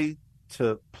 Try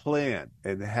to plan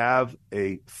and have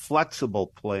a flexible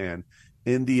plan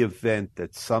in the event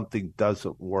that something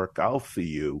doesn't work out for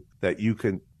you, that you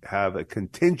can have a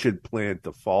contingent plan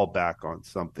to fall back on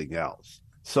something else.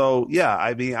 So, yeah,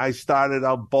 I mean, I started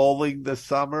out bowling this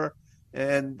summer,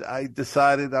 and I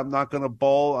decided I'm not going to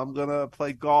bowl. I'm going to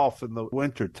play golf in the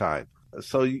wintertime.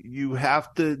 So you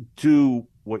have to do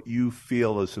what you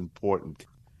feel is important.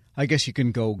 I guess you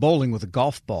can go bowling with a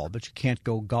golf ball, but you can't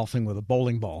go golfing with a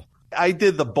bowling ball. I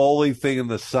did the bowling thing in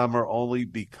the summer only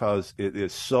because it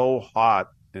is so hot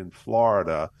in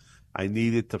Florida. I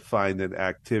needed to find an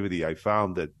activity. I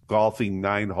found that golfing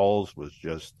 9 holes was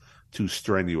just too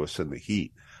strenuous in the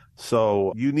heat.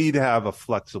 So you need to have a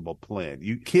flexible plan.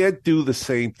 You can't do the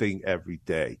same thing every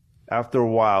day. After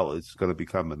a while, it's going to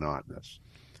become monotonous.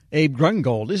 Abe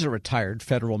Grungold is a retired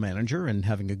federal manager and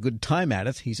having a good time at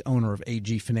it. He's owner of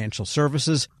AG Financial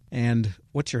Services. And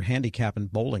what's your handicap in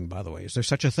bowling, by the way? Is there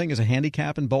such a thing as a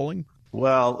handicap in bowling?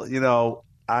 Well,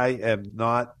 I am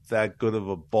not that good of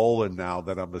a bowler now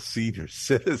that I'm a senior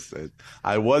citizen.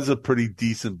 I was a pretty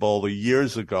decent bowler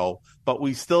years ago, but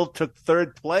we still took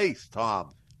third place,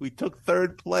 Tom. We took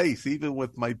third place, even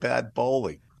with my bad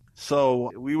bowling.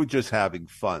 So we were just having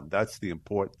fun. That's the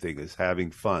important thing, is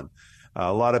having fun.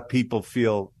 A lot of people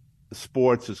feel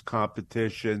sports is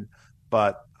competition,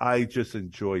 but I just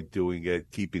enjoy doing it,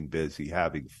 keeping busy,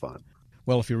 having fun.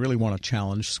 Well, if you really want a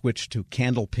challenge, switch to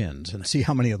candle pins and see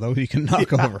how many of those you can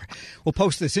knock over. We'll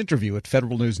post this interview at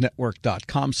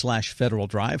federalnewsnetwork.com/Federal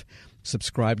Drive.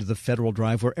 Subscribe to the Federal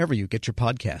Drive wherever you get your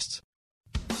podcasts.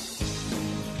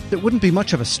 It wouldn't be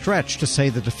much of a stretch to say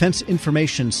the Defense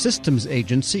Information Systems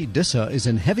Agency, DISA, is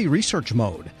in heavy research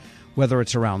mode. Whether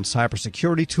it's around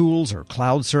cybersecurity tools or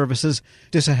cloud services,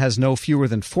 DISA has no fewer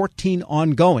than 14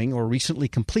 ongoing or recently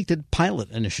completed pilot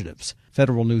initiatives.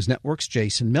 Federal News Network's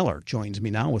Jason Miller joins me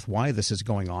now with why this is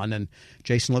going on. And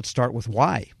Jason, let's start with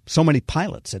why. So many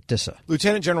pilots at DISA.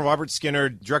 Lieutenant General Robert Skinner,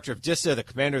 director of DISA, the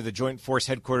commander of the Joint Force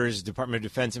Headquarters, Department of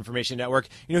Defense Information Network.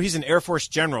 He's an Air Force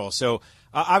general. So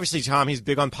obviously, Tom, he's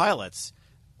big on pilots.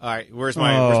 All right, where's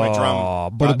my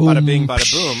drum? Bada bing,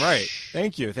 bada boom. Right.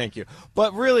 Thank you.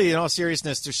 But really, in all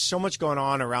seriousness, there's so much going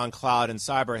on around cloud and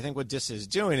cyber. I think what DISA is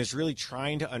doing is really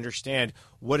trying to understand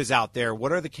what is out there,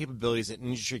 what are the capabilities that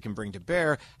industry can bring to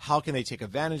bear, how can they take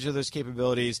advantage of those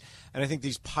capabilities. And I think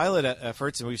these pilot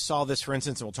efforts, and we saw this, for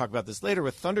instance, and we'll talk about this later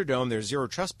with Thunderdome, their Zero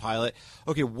Trust pilot.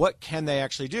 Okay, what can they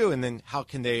actually do, and then how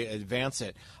can they advance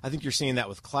it? I think you're seeing that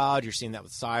with cloud, you're seeing that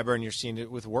with cyber, and you're seeing it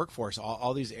with workforce,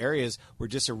 all these areas where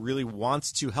DISA really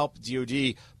wants to help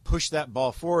DoD push that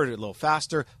ball forward a little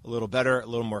faster, a little better, a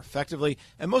little more effectively,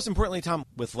 and most importantly, Tom,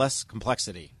 with less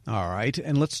complexity. All right,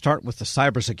 and let's start with the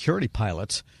cybersecurity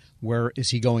pilots. Where is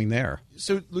he going there?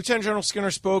 So Lieutenant General Skinner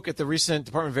spoke at the recent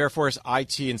Department of Air Force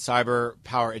IT and Cyber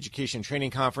Power Education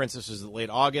Training Conference. This was in late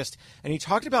August. And he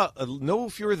talked about no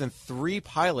fewer than 3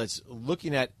 pilots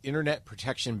looking at internet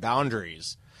protection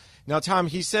boundaries. Now, Tom,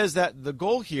 he says that the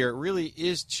goal here really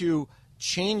is to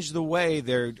change the way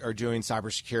they are doing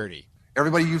cybersecurity.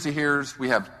 Everybody usually hears we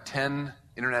have 10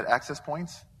 internet access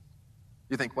points.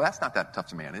 You think, well, that's not that tough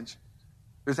to manage.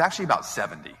 There's actually about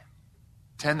 70.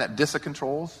 10 that DISA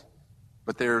controls,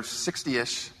 but there's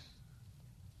 60-ish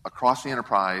across the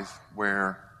enterprise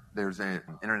where there's an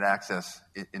internet access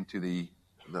into the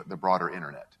broader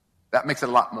internet. That makes it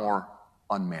a lot more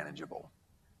unmanageable.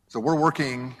 So we're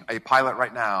working a pilot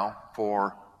right now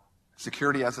for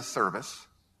security as a service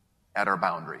at our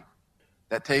boundary.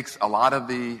 That takes a lot of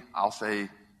the, I'll say,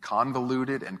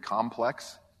 convoluted and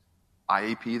complex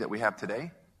IAP that we have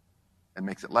today and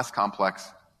makes it less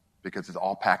complex because it's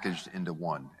all packaged into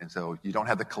one. And so you don't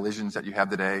have the collisions that you have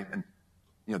today. And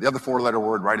the other 4-letter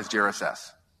word, right, is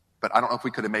JRSS. But I don't know if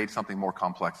we could have made something more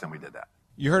complex than we did that.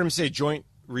 You heard him say Joint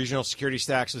Regional Security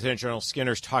Stacks. Lieutenant General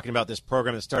Skinner's talking about this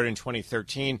program that started in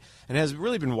 2013 and has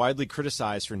really been widely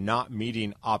criticized for not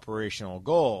meeting operational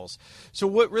goals. So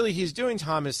what really he's doing,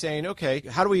 Tom, is saying, okay,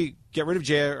 how do we get rid of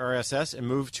JRSS and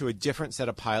move to a different set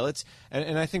of pilots?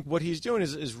 And I think what he's doing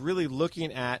is really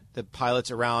looking at the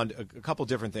pilots around a couple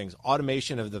different things.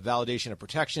 Automation of the validation of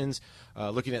protections,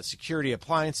 looking at security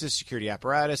appliances, security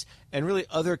apparatus, and really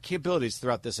other capabilities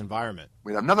throughout this environment.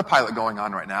 We have another pilot going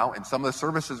on right now, and some of the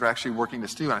services are actually working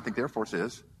this too, and I think the Air Force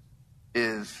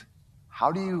is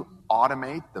how do you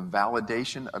automate the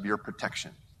validation of your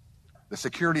protection? The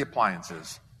security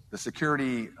appliances, the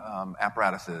security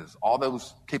apparatuses, all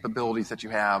those capabilities that you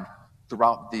have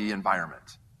throughout the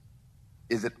environment,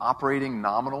 is it operating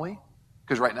nominally?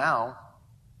 Because right now,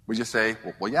 we just say,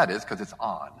 well, yeah, it is, because it's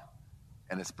on.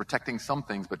 And it's protecting some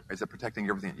things, but is it protecting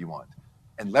everything that you want?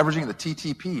 And leveraging the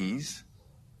TTPs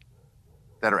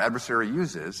that our adversary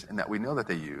uses and that we know that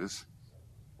they use,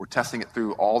 we're testing it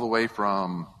through all the way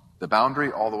from the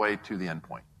boundary all the way to the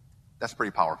endpoint. That's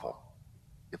pretty powerful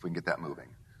if we can get that moving.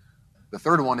 The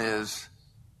third one is,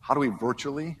 how do we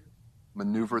virtually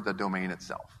maneuver the domain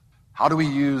itself? How do we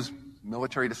use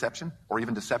military deception or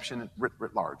even deception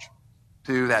writ large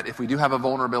to that if we do have a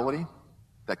vulnerability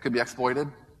that could be exploited,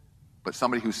 but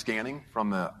somebody who's scanning from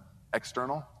the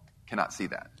external cannot see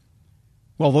that?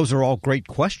 Well, those are all great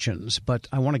questions, but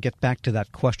I want to get back to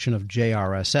that question of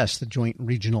JRSS, the Joint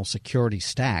Regional Security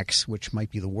Stacks, which might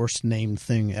be the worst named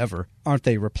thing ever. Aren't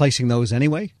they replacing those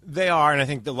anyway? They are, and I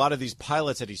think a lot of these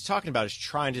pilots that he's talking about is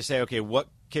trying to say, okay, what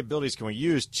capabilities can we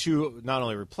use to not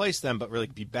only replace them, but really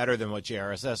be better than what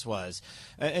JRSS was?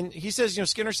 And he says,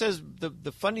 Skinner says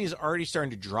the funding is already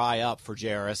starting to dry up for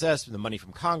JRSS, the money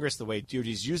from Congress, the way DoD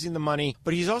is using the money.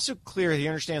 But he's also clear he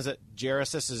understands that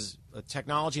JRSS is a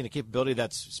technology and a capability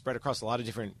that's spread across a lot of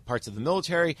different parts of the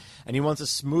military, and he wants a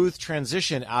smooth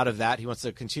transition out of that. He wants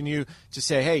to continue to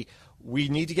say, hey, we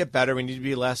need to get better, we need to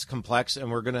be less complex,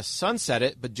 and we're going to sunset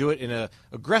it, but do it in an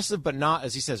aggressive but not,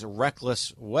 as he says, a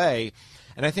reckless way.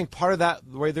 And I think part of that,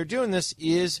 the way they're doing this,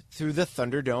 is through the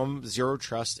Thunderdome Zero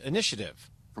Trust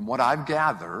Initiative. From what I've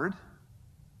gathered,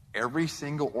 every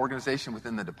single organization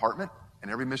within the department and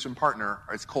every mission partner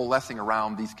is coalescing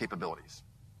around these capabilities.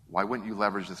 Why wouldn't you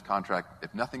leverage this contract?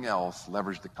 If nothing else,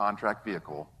 leverage the contract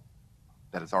vehicle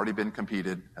that has already been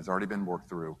competed, has already been worked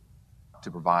through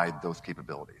to provide those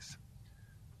capabilities.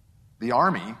 The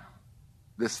Army,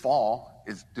 this fall,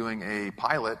 is doing a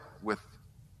pilot with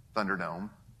Thunderdome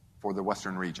for the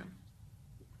Western region.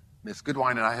 Ms.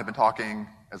 Goodwine and I have been talking,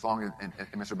 as long as and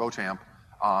Mr. Beauchamp,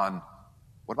 on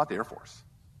what about the Air Force?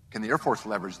 Can the Air Force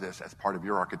leverage this as part of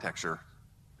your architecture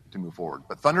to move forward?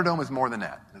 But Thunderdome is more than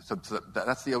that. So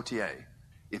that's the OTA.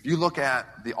 If you look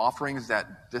at the offerings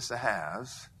that DISA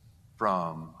has,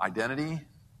 from identity,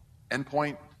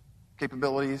 endpoint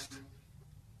capabilities,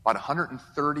 about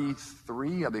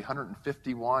 133 of the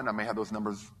 151, I may have those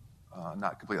numbers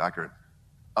not completely accurate,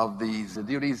 of these the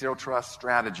DoD Zero Trust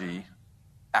strategy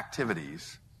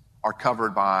activities are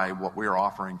covered by what we are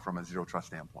offering from a Zero Trust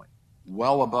standpoint,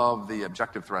 well above the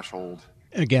objective threshold.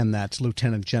 Again, that's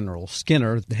Lieutenant General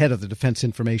Skinner, the head of the Defense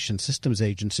Information Systems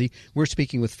Agency. We're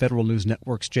speaking with Federal News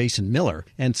Network's Jason Miller.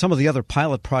 And some of the other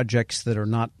pilot projects that are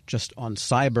not just on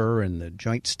cyber and the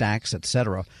joint stacks, et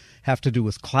cetera, have to do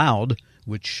with cloud,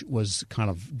 which was kind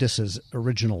of DISA's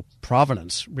original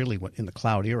provenance, really, in the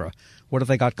cloud era. What have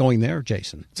they got going there,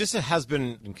 Jason? DISA has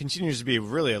been and continues to be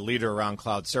really a leader around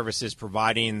cloud services,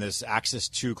 providing this access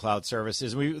to cloud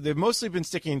services. They've mostly been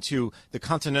sticking to the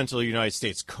continental United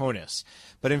States, CONUS.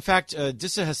 But in fact,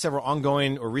 DISA has several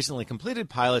ongoing or recently completed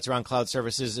pilots around cloud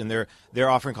services in their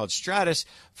offering called Stratus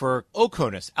for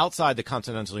OCONUS, outside the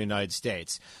continental United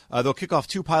States. They'll kick off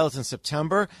 2 pilots in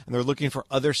September, and they're looking for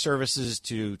other services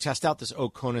to test out this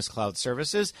OCONUS cloud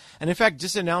services. And in fact,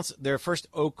 DISA announced their first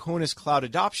OCONUS cloud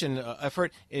adoption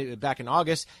effort back in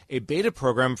August, a beta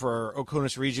program for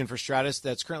OCONUS region for Stratus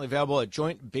that's currently available at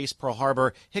Joint Base Pearl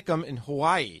Harbor, Hickam in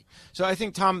Hawaii. So I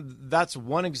think, Tom, that's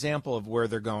one example of where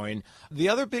they're going. The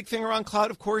other big thing around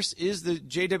cloud, of course, is the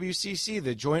JWCC,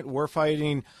 the Joint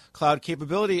Warfighting Cloud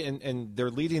Capability, and they're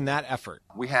leading that effort.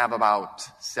 We have about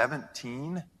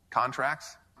 17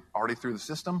 contracts already through the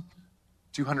system,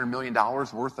 $200 million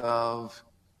worth of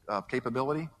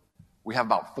capability. We have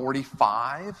about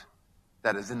 45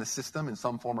 that is in the system in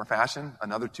some form or fashion,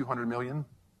 another 200 million.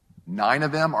 9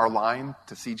 of them are aligned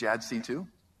to CJAD C2.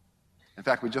 In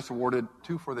fact, we just awarded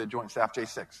 2 for the Joint Staff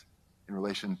J6 in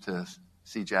relation to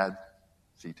CJAD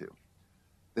C2.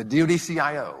 The DoD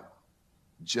CIO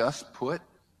just put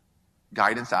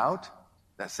guidance out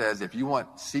that says if you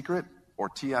want secret or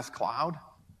TS cloud,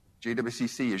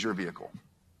 JWCC is your vehicle.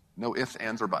 No ifs,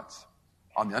 ands, or buts.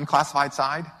 On the unclassified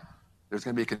side, there's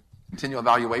going to be a continual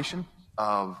evaluation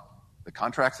of the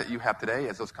contracts that you have today.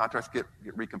 As those contracts get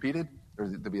recompeted,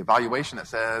 there'll be evaluation that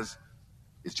says,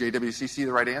 is JWCC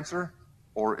the right answer,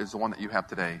 or is the one that you have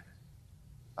today,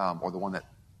 or the one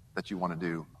that you want to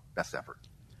do best effort?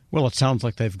 Well, it sounds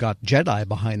like they've got Jedi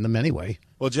behind them anyway.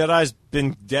 Well, Jedi's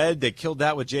been dead. They killed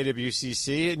that with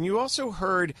JWCC. And you also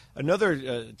heard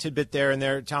another tidbit there and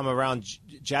there, Tom, around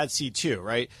JADC2,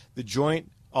 right? The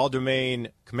Joint all-domain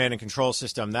command and control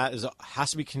system. That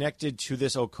has to be connected to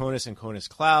this OCONUS and CONUS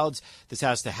clouds. This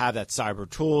has to have that cyber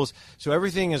tools. So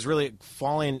everything is really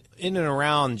falling in and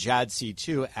around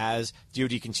JADC2 as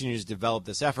DoD continues to develop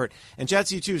this effort. And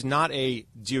JADC2 is not a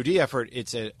DoD effort.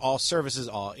 It's an all services,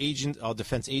 all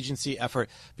defense agency effort,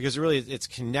 because really it's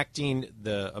connecting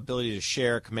the ability to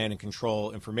share command and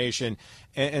control information.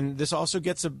 And this also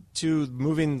gets to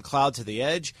moving cloud to the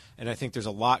edge. And I think there's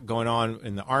a lot going on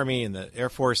in the Army and the Air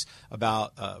Force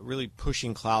about really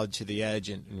pushing cloud to the edge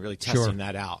and really testing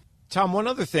that out. Tom, one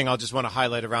other thing I'll just want to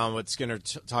highlight around what Skinner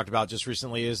talked about just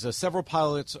recently is several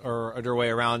pilots are underway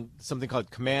around something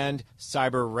called Command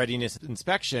Cyber Readiness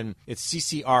Inspection. It's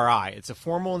CCRI. It's a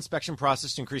formal inspection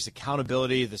process to increase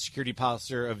accountability, the security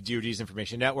posture of DoD's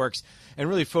information networks, and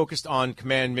really focused on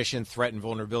command mission threat and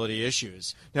vulnerability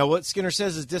issues. Now, what Skinner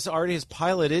says is DISA already has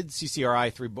piloted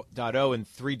CCRI 3.0 in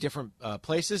 3 different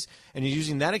places, and he's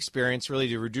using that experience really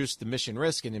to reduce the mission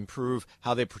risk and improve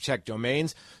how they protect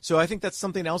domains. So I think that's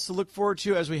something else to look forward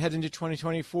to as we head into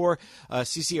 2024.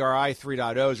 CCRI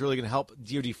 3.0 is really going to help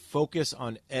DoD focus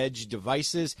on edge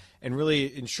devices and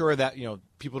really ensure that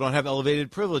people don't have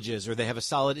elevated privileges or they have a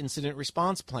solid incident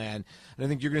response plan. And I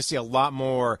think you're going to see a lot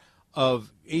more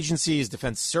of agencies,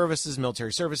 defense services,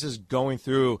 military services going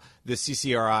through the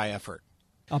CCRI effort.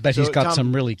 I'll bet he's got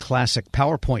some really classic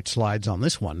PowerPoint slides on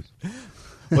this one.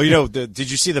 Well, did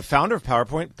you see the founder of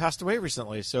PowerPoint passed away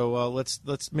recently? So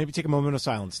let's maybe take a moment of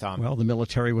silence, Tom. Well, the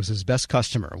military was his best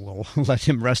customer. We'll let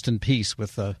him rest in peace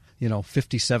with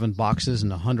 57 boxes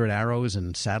and 100 arrows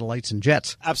and satellites and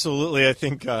jets. Absolutely. I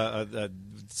think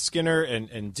Skinner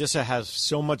and DISA has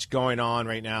so much going on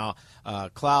right now,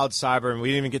 cloud, cyber, and we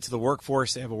didn't even get to the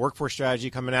workforce. They have a workforce strategy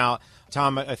coming out.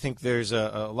 Tom, I think there's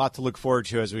a lot to look forward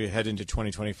to as we head into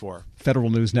 2024. Federal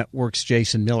News Network's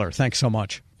Jason Miller. Thanks so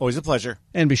much. Always a pleasure.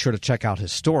 And be sure to check out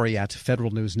his story at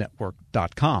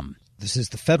federalnewsnetwork.com. This is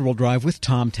the Federal Drive with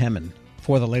Tom Temin.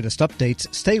 For the latest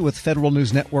updates, stay with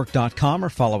federalnewsnetwork.com or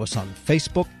follow us on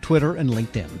Facebook, Twitter, and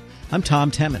LinkedIn. I'm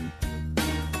Tom Temin.